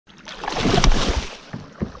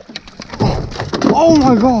Oh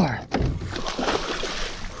my God.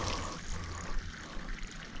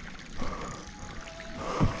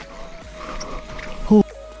 Oh.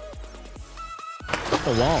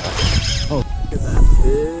 The wall. Oh, look at that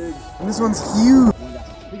pig. And this one's huge.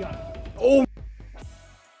 We got it. Oh.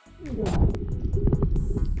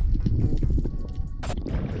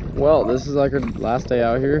 Well, this is like our last day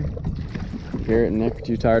out here. Garrett and Nick are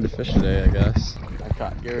too tired to fish today, I guess. I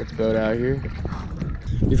caught Garrett's boat out here.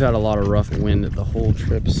 We've had a lot of rough wind the whole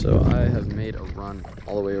trip, so I have made a run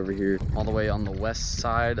all the way over here, all the way on the west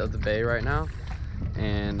side of the bay right now.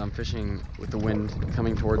 And I'm fishing with the wind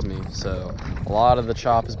coming towards me. So a lot of the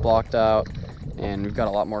chop is blocked out and we've got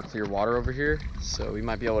a lot more clear water over here. So we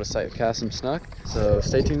might be able to sight cast some snook. So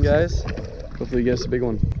stay tuned, guys. Hopefully you get us a big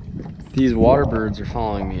one. These water birds are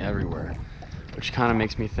following me everywhere, which kind of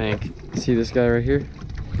makes me think, see this guy right here?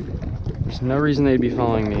 There's no reason they'd be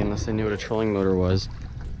following me unless they knew what a trolling motor was.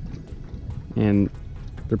 And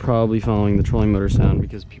they're probably following the trolling motor sound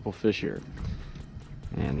because people fish here.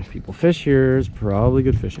 And if people fish here, it's probably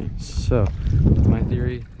good fishing. So, that's my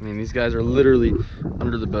theory. I mean, these guys are literally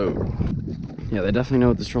under the boat. Yeah, they definitely know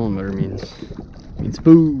what this trolling motor means. It means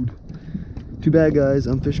food. Too bad, guys.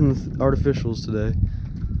 I'm fishing with artificials today.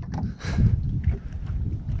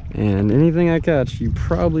 And anything I catch, you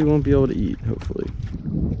probably won't be able to eat, hopefully.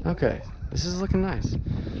 Okay, this is looking nice.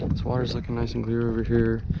 This water's looking nice and clear over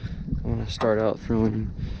here. I'm gonna start out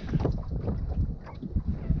throwing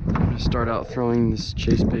this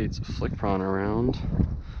chase bait's flick prawn around.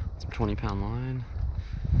 Some 20-pound line.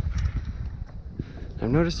 I've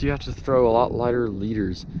noticed you have to throw a lot lighter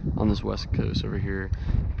leaders on this west coast over here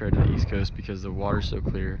compared to the east coast because the water's so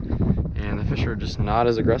clear. And the fish are just not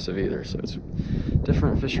as aggressive either. So it's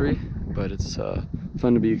different fishery, but it's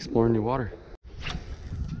fun to be exploring new water.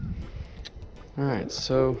 All right,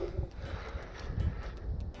 so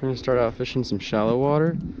we're gonna start out fishing some shallow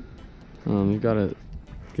water. We've got a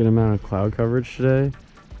good amount of cloud coverage today,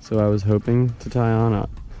 so I was hoping to tie on a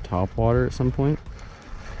top water at some point,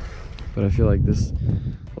 but I feel like this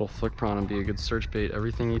little flick prawn would be a good search bait.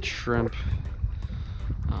 Everything eats shrimp.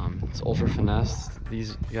 It's ultra finesse.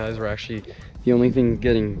 These guys were actually the only thing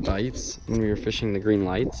getting bites when we were fishing the green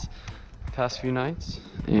lights the past few nights,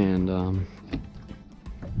 and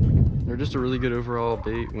they're just a really good overall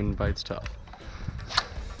bait when bites tough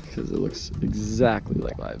because it looks exactly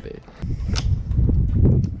like live bait.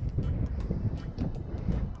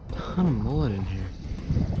 Ton of mullet in here.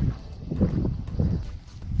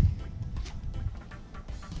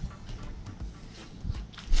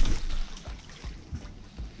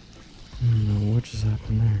 I don't know what just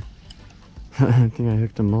happened there. I think I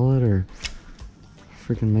hooked a mullet or a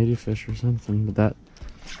freaking ladyfish or something, but that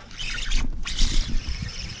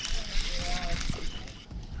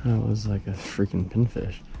was like a freaking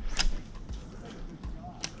pinfish.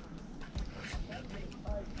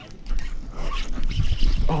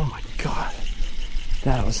 Oh my God,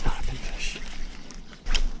 that was not a pinfish.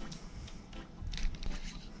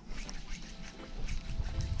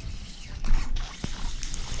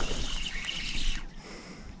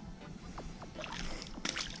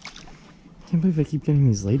 I can't believe I keep getting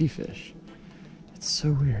these ladyfish. It's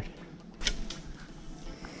so weird.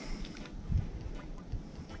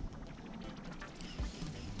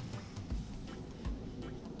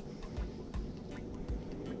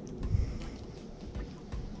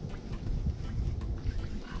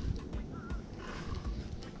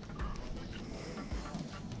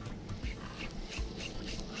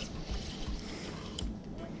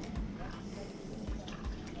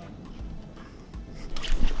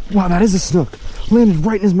 Wow, that is a snook. Landed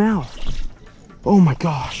right in his mouth. Oh my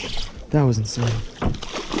gosh, that was insane.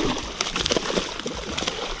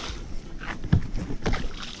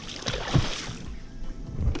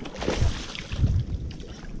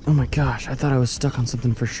 Oh my gosh, I thought I was stuck on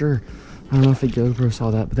something for sure. I don't know if the GoPro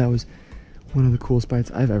saw that, but that was one of the coolest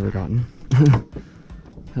bites I've ever gotten.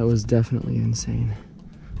 That was definitely insane.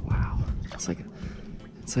 Wow, it's like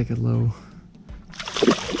a low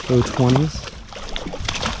 20s.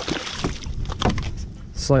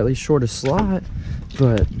 Slightly short of slot,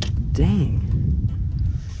 but dang,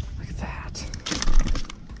 look at that.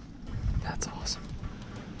 That's awesome.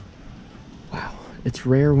 Wow, it's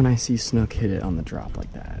rare when I see snook hit it on the drop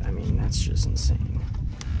like that. I mean, that's just insane.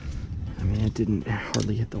 I mean, it didn't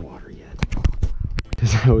hardly hit the water yet.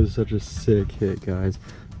 That was such a sick hit, guys.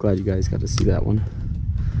 Glad you guys got to see that one.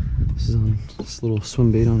 This is on this little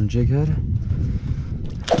swim bait on a jig head.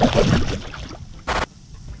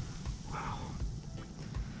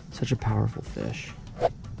 Such a powerful fish.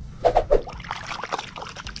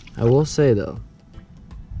 I will say though,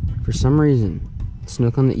 for some reason,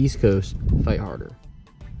 Snook on the East Coast fight harder.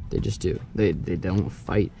 They just do. They don't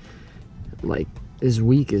fight like as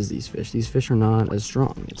weak as these fish. These fish are not as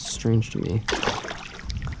strong. It's strange to me.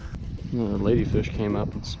 The ladyfish came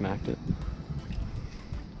up and smacked it.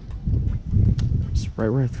 Just right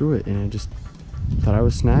where I threw it, and I just thought I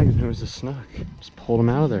was snagged, and it was a snook. Just pulled him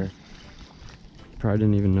out of there. Probably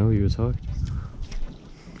didn't even know he was hooked.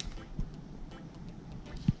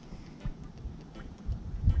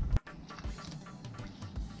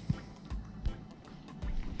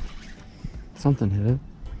 Something hit it.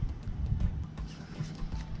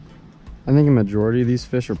 I think a majority of these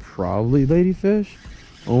fish are probably ladyfish.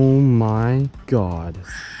 Oh my god.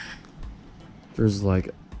 There's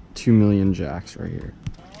like 2 million jacks right here.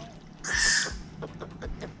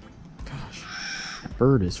 Gosh, that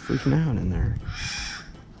bird is freaking out in there.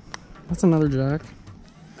 That's another jack.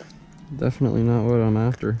 Definitely not what I'm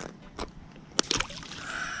after.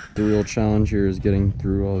 The real challenge here is getting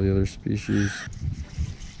through all the other species.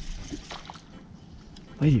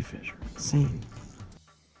 Ladyfish are insane.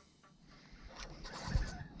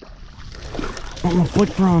 Oh, my flick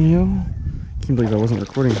prawn, yo. Can't believe I wasn't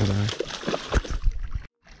recording for that.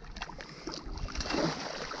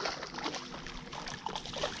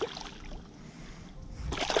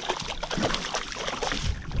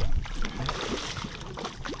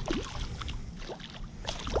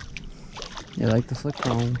 You like the flick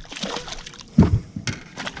prawn?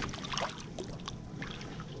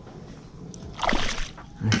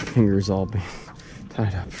 My fingers all being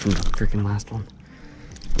tied up from the freaking last one.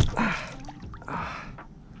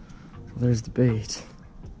 Well, there's the bait.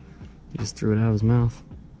 He just threw it out of his mouth.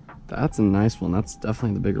 That's a nice one. That's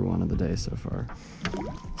definitely the bigger one of the day so far.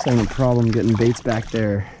 Just having a problem getting baits back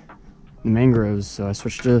there in the mangroves, so I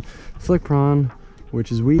switched to flick prawn,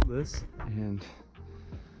 which is weedless, and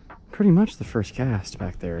pretty much the first cast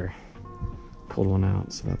back there pulled one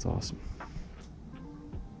out, so that's awesome.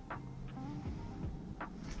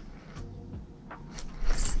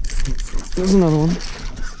 There's another one.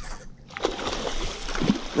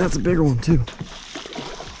 That's a bigger one too.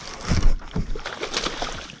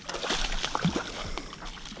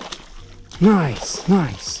 Nice,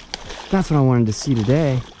 nice. That's what I wanted to see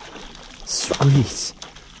today. Sweet.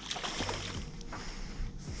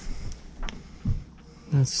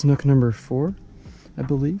 That's snook number 4, I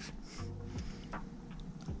believe.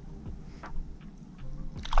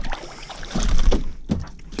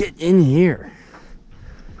 Get in here.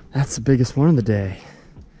 That's the biggest one of the day.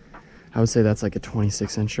 I would say that's like a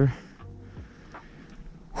 26 incher.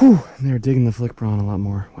 Whew, and they're digging the flick prawn a lot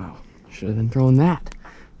more. Wow, should have been throwing that.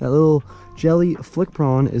 That little jelly flick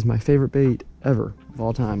prawn is my favorite bait ever of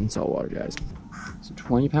all time in saltwater, guys. It's a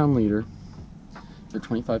 20-pound leader. They're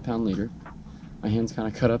 25-pound leader. My hand's kind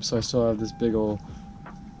of cut up, so I still have this big old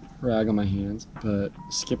rag on my hands. But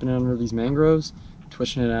skipping it under these mangroves,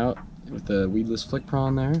 twitching it out with the weedless flick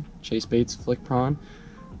prawn there. Chase Baits flick prawn.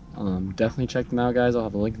 Definitely check them out, guys. I'll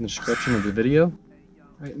have a link in the description of the video.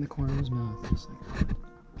 Right in the corner of his mouth, just like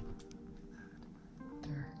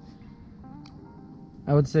there.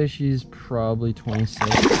 I would say she's probably 26.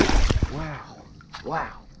 Wow,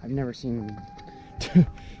 wow. I've never seen him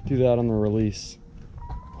do that on the release.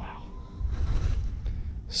 Wow.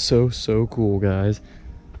 So cool, guys.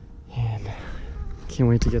 And can't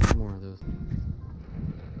wait to get some more of those.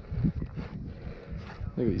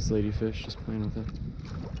 Look at these ladyfish just playing with it.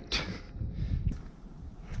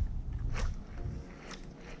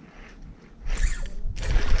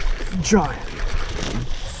 Giant.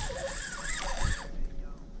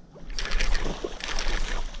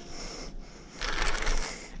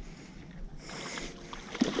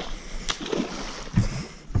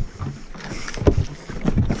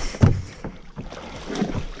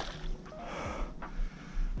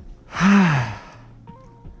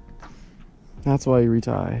 That's why you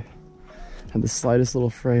retie. Had the slightest little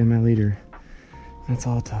fray in my leader. That's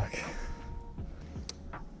all it took.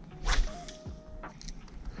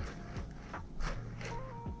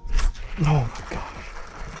 Oh my gosh.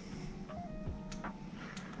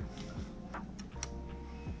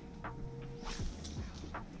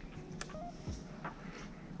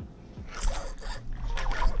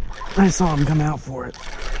 I saw him come out for it.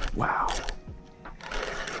 Wow.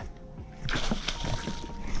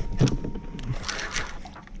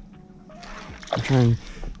 I'm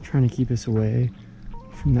trying to keep us away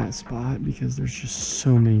from that spot because there's just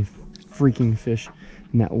so many freaking fish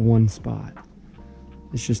in that one spot.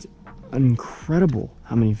 It's just incredible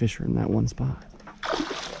how many fish are in that one spot.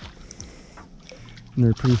 And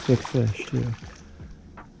they're pretty thick fish too.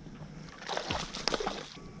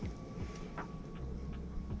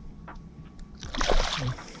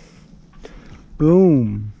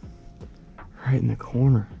 Boom. Right in the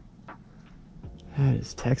corner. That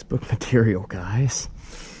is textbook material, guys.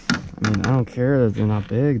 I mean, I don't care that they're not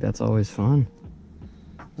big. That's always fun.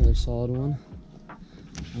 Another solid one.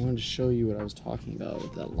 I wanted to show you what I was talking about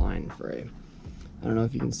with that line fray. I don't know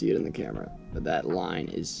if you can see it in the camera, but that line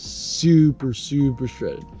is super, super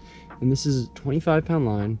shredded. And this is a 25-pound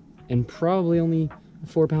line and probably only a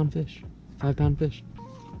 4-pound fish, 5-pound fish.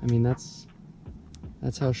 I mean, that's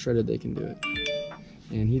how shredded they can do it.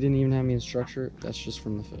 And he didn't even have me in structure. That's just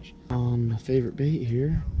from the fish. My favorite bait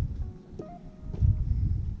here.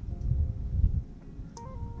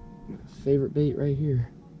 My favorite bait right here.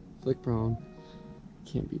 Flick prawn.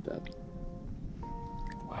 Can't beat that.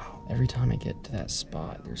 Wow. Every time I get to that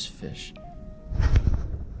spot, there's fish.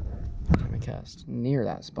 Every time I cast near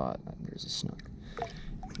that spot, there's a snook.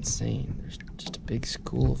 It's insane. There's just a big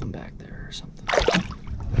school of them back there or something.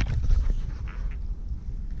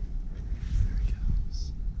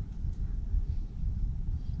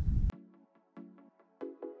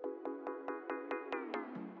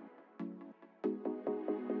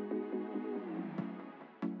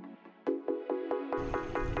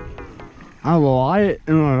 I have a light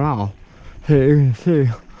in my mouth so you can see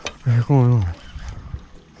what's going on.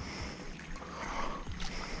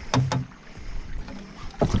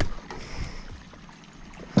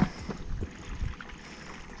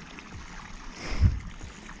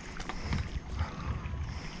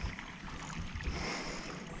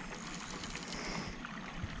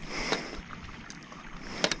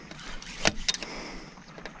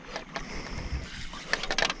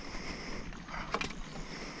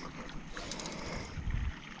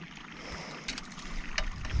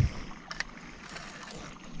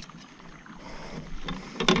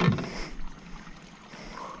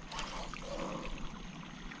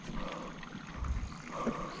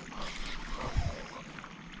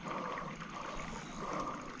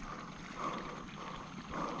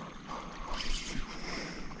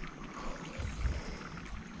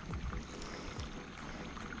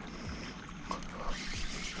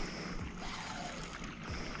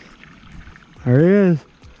 There he is.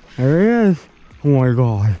 There he is. Oh my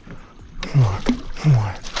god. Come on. Come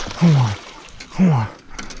on. Come on. Come on.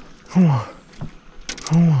 Come on.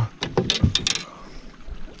 Come on.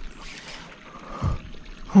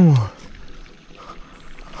 Come on.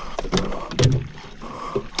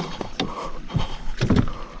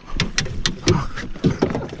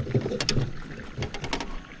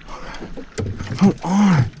 Come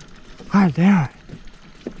on. God damn it.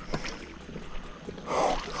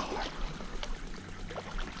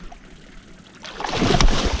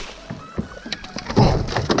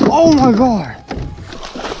 Oh my god!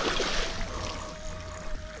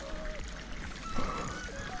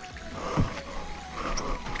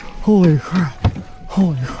 Holy crap!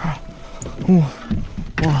 Holy crap! Oh,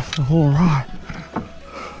 lost the whole rod.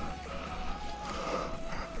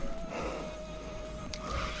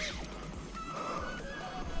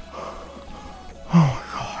 Oh my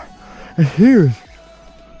god! It's huge!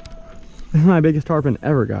 This is my biggest tarpon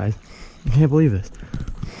ever, guys. I can't believe this.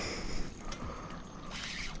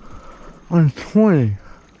 On 20.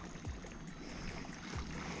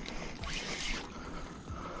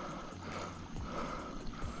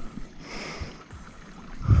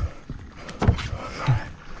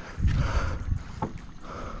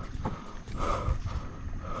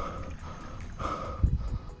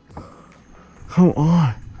 Come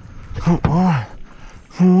on. Come on.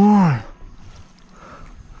 Come on.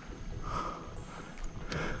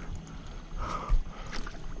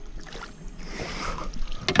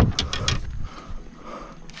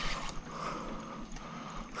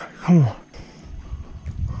 Come on.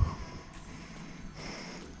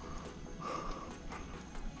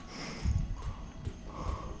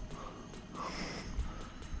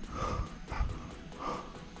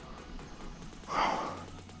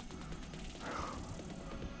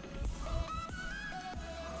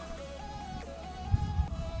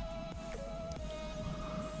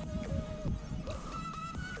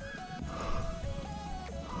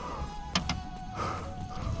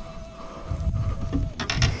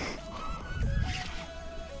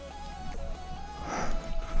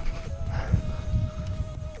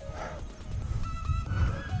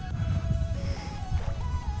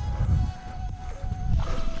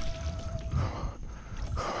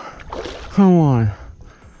 Come on.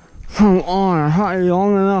 Come on. I had you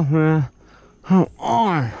long enough, man. Come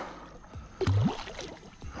on.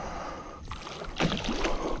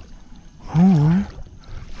 Come on.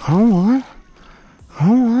 Come on.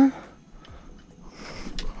 Come on.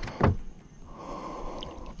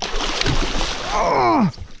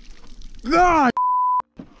 Oh, God.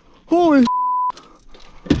 Holy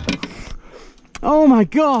Oh my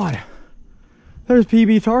God. There's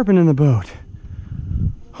PB tarpon in the boat.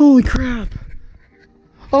 Holy crap.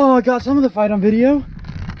 Oh, I got some of the fight on video.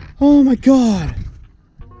 Oh my God.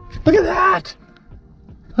 Look at that.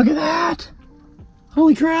 Look at that.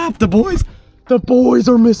 Holy crap. The boys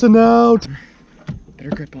are missing out. Better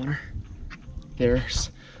grip on her. There's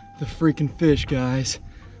the freaking fish, guys.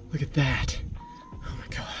 Look at that. Oh my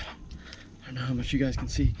God. I don't know how much you guys can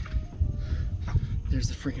see. There's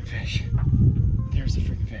the freaking fish. There's the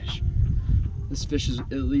freaking fish. This fish is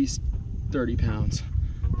at least 30 pounds.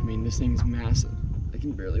 I mean, this thing's massive. I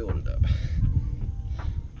can barely hold it up.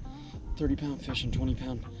 30-pound fish and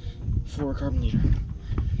 20-pound fluorocarbon leader.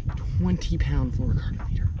 20-pound fluorocarbon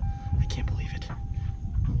leader. I can't believe it.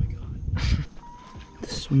 Oh my God. The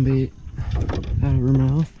swim bait out of her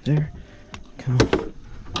mouth there. Come on.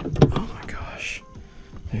 Oh my gosh.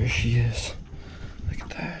 There she is. Look at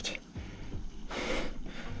that.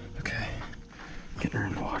 Okay. Getting her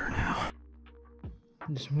in the water now.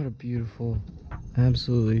 Just what a beautiful,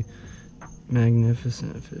 absolutely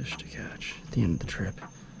magnificent fish to catch at the end of the trip.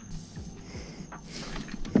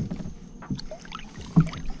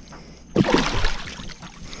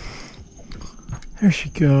 There she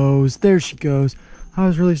goes. There she goes. I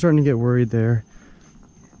was really starting to get worried there.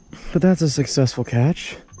 But that's a successful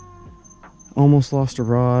catch. Almost lost a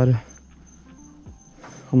rod.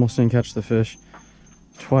 Almost didn't catch the fish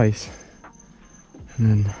twice.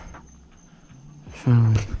 And then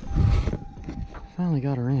finally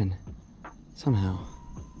got her in. Somehow.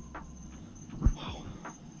 Wow. I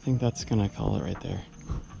think that's gonna call it right there.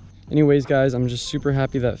 Anyways, guys, I'm just super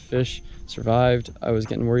happy that fish survived. I was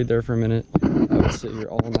getting worried there for a minute. I would sit here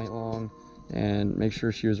all night long and make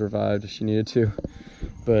sure she was revived if she needed to.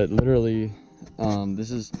 But literally,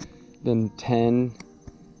 this has been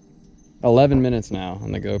 11 minutes now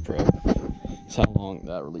on the GoPro. That's how long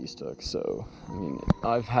that release took. So, I mean,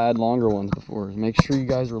 I've had longer ones before. Make sure you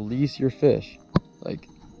guys release your fish. Like,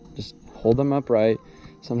 just hold them upright.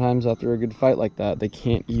 Sometimes after a good fight like that, they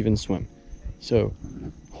can't even swim. So,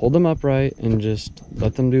 hold them upright and just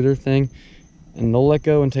let them do their thing. And they'll let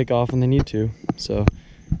go and take off when they need to. So,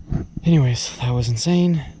 anyways, that was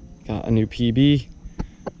insane. Got a new PB.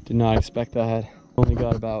 Did not expect that. Only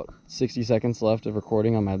got about 60 seconds left of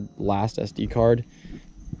recording on my last SD card.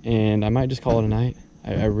 And I might just call it a night.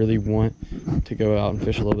 I really want to go out and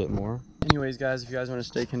fish a little bit more. Anyways, guys, if you guys want to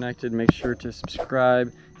stay connected, make sure to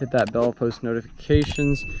subscribe, hit that bell, post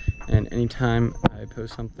notifications, and anytime I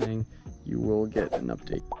post something, you will get an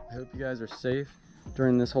update. I hope you guys are safe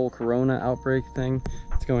during this whole corona outbreak thing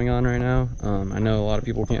that's going on right now. I know a lot of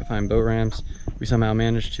people can't find boat ramps. We somehow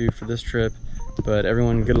managed to for this trip, but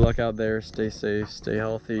everyone, good luck out there. Stay safe, stay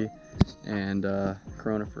healthy, and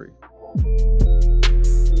corona free.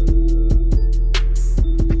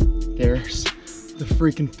 There's the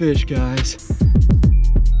freaking fish, guys.